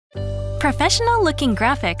professional-looking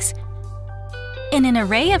graphics in an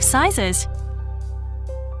array of sizes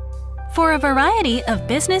for a variety of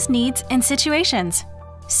business needs and situations,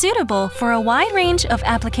 suitable for a wide range of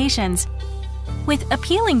applications, with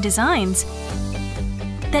appealing designs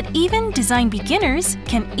that even design beginners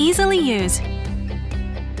can easily use.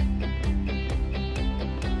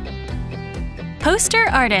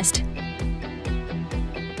 PosterArtist.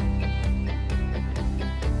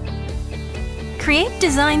 Create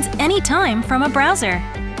designs anytime from a browser.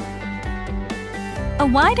 A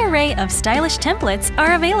wide array of stylish templates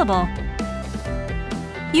are available,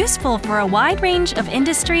 useful for a wide range of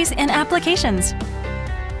industries and applications.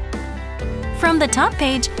 From the top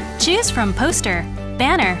page, choose from poster,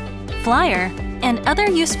 banner, flyer, and other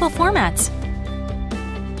useful formats.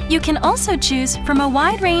 You can also choose from a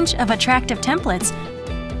wide range of attractive templates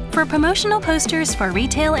for promotional posters for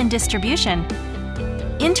retail and distribution,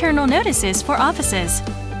 internal notices for offices,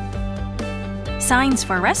 signs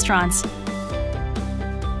for restaurants,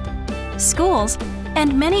 schools,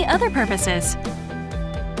 and many other purposes.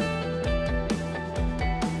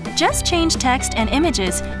 Just change text and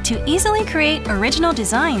images to easily create original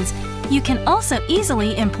designs. You can also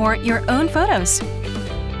easily import your own photos.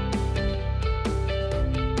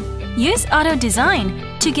 Use Auto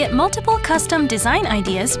Design to get multiple custom design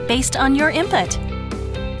ideas based on your input.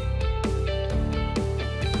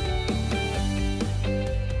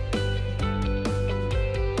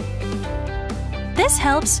 This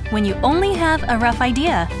helps when you only have a rough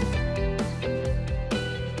idea.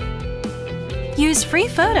 Use free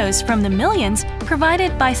photos from the millions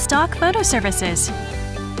provided by stock photo services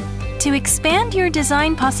to expand your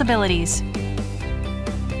design possibilities.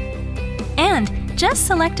 And just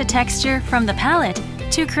select a texture from the palette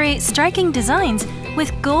to create striking designs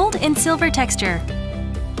with gold and silver texture.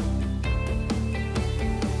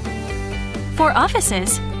 For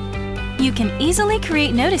offices, you can easily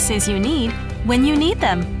create notices you need when you need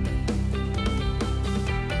them.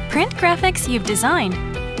 Print graphics you've designed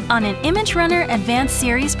on an Image Runner Advanced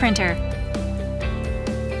Series printer.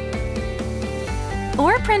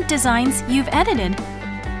 Or print designs you've edited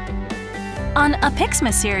on a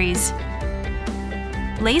Pixma series,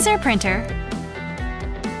 laser printer,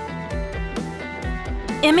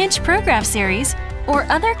 image prograph series, or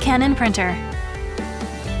other Canon printer.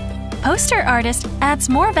 PosterArtist adds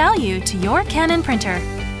more value to your Canon printer.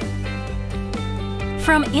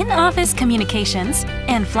 From in-office communications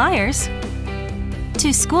and flyers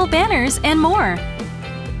to school banners and more.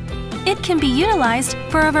 It can be utilized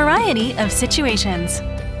for a variety of situations.